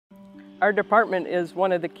Our department is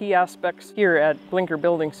one of the key aspects here at Blenker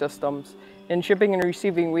Building Systems. In shipping and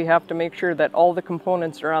receiving, we have to make sure that all the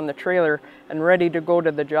components are on the trailer and ready to go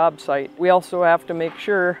to the job site. We also have to make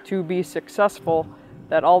sure to be successful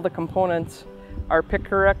that all the components are picked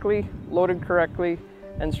correctly, loaded correctly,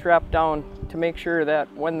 and strapped down to make sure that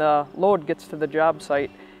when the load gets to the job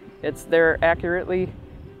site, it's there accurately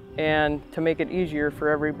and to make it easier for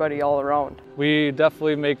everybody all around. We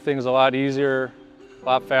definitely make things a lot easier, a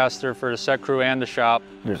lot faster for the set crew and the shop.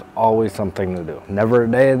 There's always something to do. Never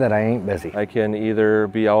a day that I ain't busy. I can either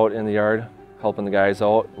be out in the yard helping the guys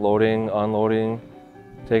out, loading, unloading,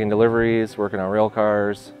 taking deliveries, working on rail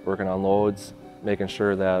cars, working on loads, making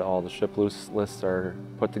sure that all the ship loose lists are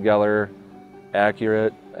put together,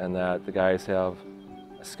 accurate, and that the guys have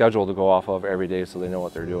a schedule to go off of every day so they know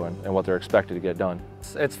what they're doing and what they're expected to get done.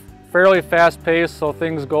 It's fairly fast-paced, so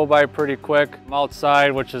things go by pretty quick. I'm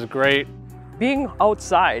outside, which is great. Being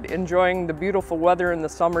outside, enjoying the beautiful weather in the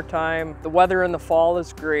summertime. The weather in the fall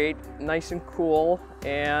is great, nice and cool.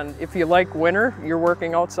 And if you like winter, you're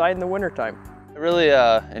working outside in the wintertime. I really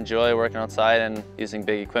enjoy working outside and using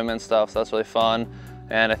big equipment and stuff, so that's really fun.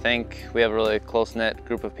 And I think we have a really close-knit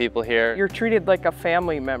group of people here. You're treated like a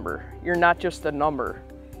family member. You're not just a number.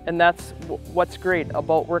 And that's what's great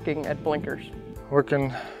about working at Blenkers.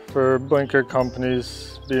 Working for Blenker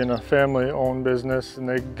companies, being a family-owned business, and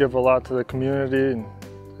they give a lot to the community, and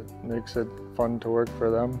it makes it fun to work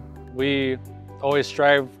for them. We always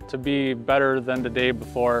strive to be better than the day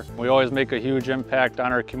before. We always make a huge impact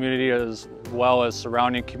on our community as well as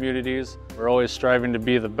surrounding communities. We're always striving to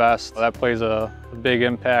be the best. That plays a big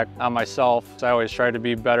impact on myself. So I always try to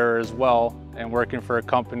be better as well, and working for a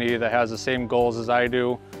company that has the same goals as I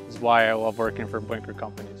do is why I love working for Blenker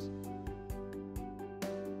Company.